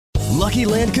Lucky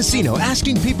Land Casino,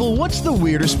 asking people, what's the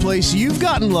weirdest place you've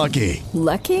gotten lucky?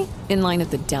 Lucky? In line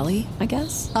at the deli, I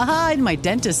guess? Aha, in my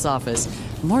dentist's office.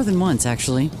 More than once,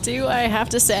 actually. Do I have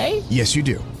to say? Yes, you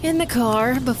do. In the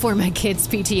car before my kids'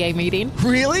 PTA meeting.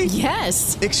 Really?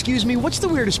 Yes. Excuse me, what's the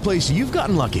weirdest place you've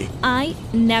gotten lucky? I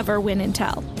never win and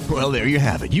tell. Well, there you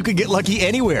have it. You can get lucky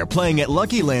anywhere, playing at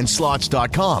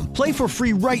LuckyLandSlots.com. Play for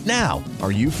free right now.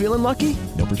 Are you feeling lucky?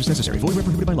 No purchase necessary. Void where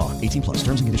prohibited by law. 18 plus.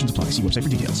 Terms and conditions apply. See website for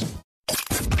details.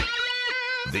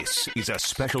 This is a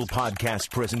special podcast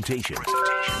presentation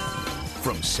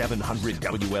from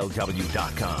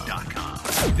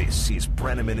 700WLW.com. This is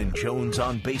Brennaman and Jones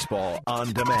on Baseball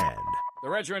on Demand. The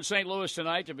Reds are in St. Louis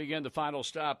tonight to begin the final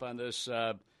stop on this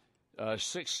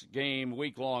 6-game,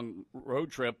 week-long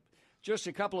road trip. Just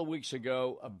a couple of weeks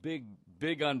ago, a big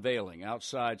unveiling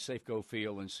outside Safeco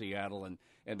Field in Seattle, and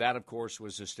that, of course,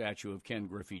 was the statue of Ken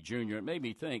Griffey Jr. It made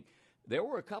me think there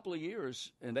were a couple of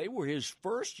years, and they were his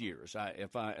first years,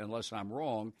 unless I'm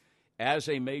wrong, as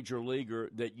a major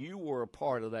leaguer, that you were a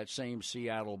part of that same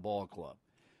Seattle ball club.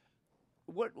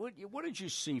 What did you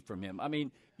see from him? I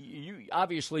mean, you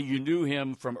obviously you knew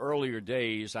him from earlier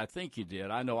days. I think you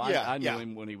did. I know. I knew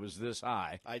him when he was this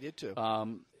high. I did too.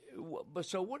 But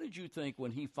so, what did you think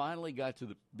when he finally got to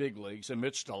the big leagues,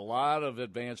 amidst a lot of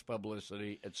advanced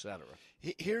publicity, et cetera?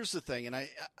 Here's the thing, and I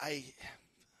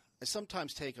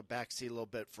sometimes take a backseat a little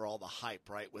bit for all the hype,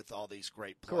 right, with all these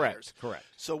great players. Correct.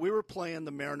 So we were playing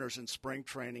the Mariners in spring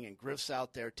training, and Griff's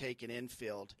out there taking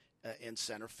infield in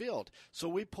center field. So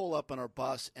we pull up on our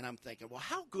bus, and I'm thinking, well,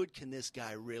 how good can this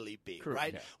guy really be,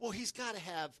 right? Yeah. Well, he's got to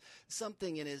have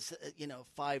something in his,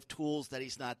 5 tools that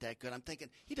he's not that good. I'm thinking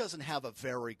he doesn't have a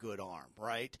very good arm,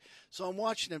 right? So I'm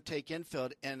watching him take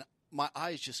infield, and my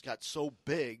eyes just got so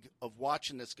big of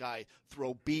watching this guy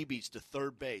throw BBs to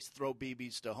third base, throw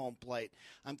BBs to home plate.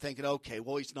 I'm thinking, okay,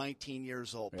 well, he's 19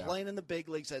 years old, playing in the big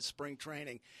leagues at spring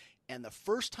training. And the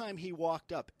first time he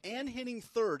walked up and hitting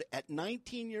third at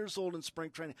 19 years old in spring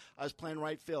training, I was playing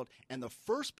right field. And the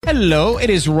first... Hello, it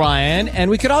is Ryan, and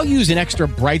we could all use an extra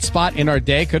bright spot in our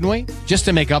day, couldn't we? Just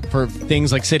to make up for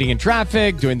things like sitting in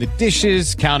traffic, doing the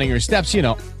dishes, counting your steps,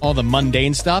 all the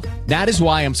mundane stuff. That is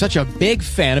why I'm such a big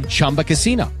fan of Chumba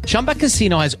Casino. Chumba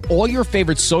Casino has all your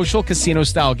favorite social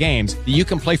casino-style games that you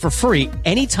can play for free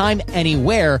anytime,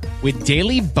 anywhere with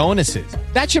daily bonuses.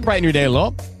 That should brighten your day a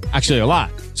little. Actually, a lot.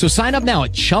 So sign up now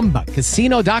at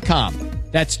ChumbaCasino.com.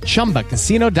 That's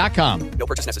ChumbaCasino.com. No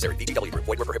purchase necessary. VGW Group.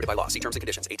 Void where prohibited by law. See terms and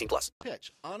conditions. 18+.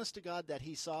 Pitch, honest to God, that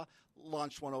he saw,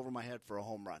 launched one over my head for a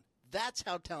home run. That's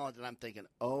how talented I'm thinking.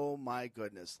 Oh, my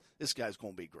goodness. This guy's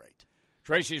going to be great.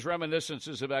 Tracy's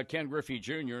reminiscences about Ken Griffey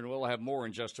Jr., and we'll have more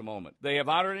in just a moment. They have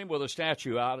honored him with a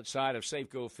statue outside of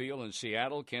Safeco Field in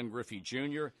Seattle, Ken Griffey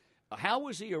Jr. How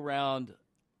was he around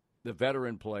the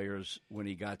veteran players when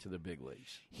he got to the big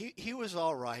leagues? He was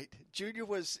all right. Junior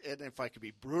was, and if I could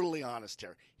be brutally honest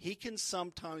here, he can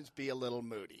sometimes be a little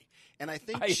moody. And I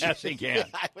think yes, he can.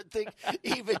 I would think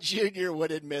even Junior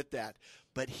would admit that.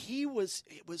 But it was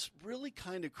really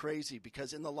kind of crazy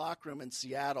because in the locker room in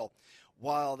Seattle,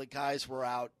 while the guys were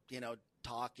out,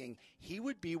 talking, he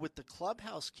would be with the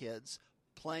clubhouse kids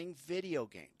playing video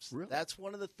games. Really? That's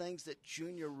one of the things that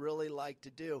Junior really liked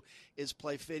to do is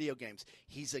play video games.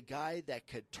 He's a guy that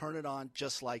could turn it on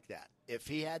just like that. If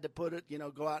he had to put it,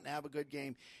 go out and have a good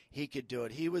game, he could do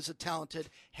it. He was a talented,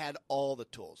 had all the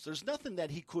tools. There's nothing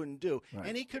that he couldn't do, right.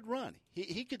 And he could run.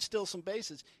 He could steal some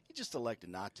bases. He just elected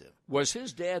not to. Was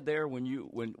his dad there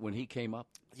when he came up?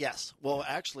 Yes. Well,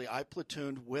 actually, I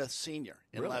platooned with Senior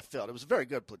in left field. It was a very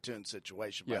good platoon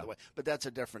situation, by the way, but that's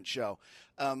a different show.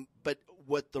 But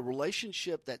what the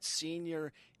relationship that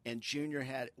Senior and Junior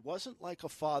had, it wasn't like a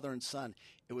father and son.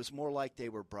 It was more like they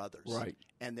were brothers. Right.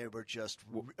 And they were just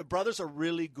brothers are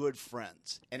really good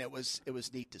friends, and it was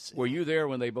neat to see. Were you there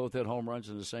when they both hit home runs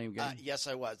in the same game? Yes,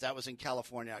 I was. That was in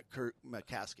California at Kurt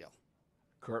McCaskill.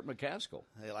 Kurt McCaskill.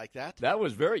 They like that? That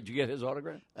was did you get his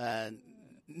autograph?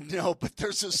 No, but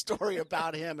there's a story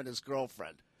about him and his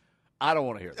girlfriend. I don't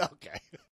want to hear that. Okay.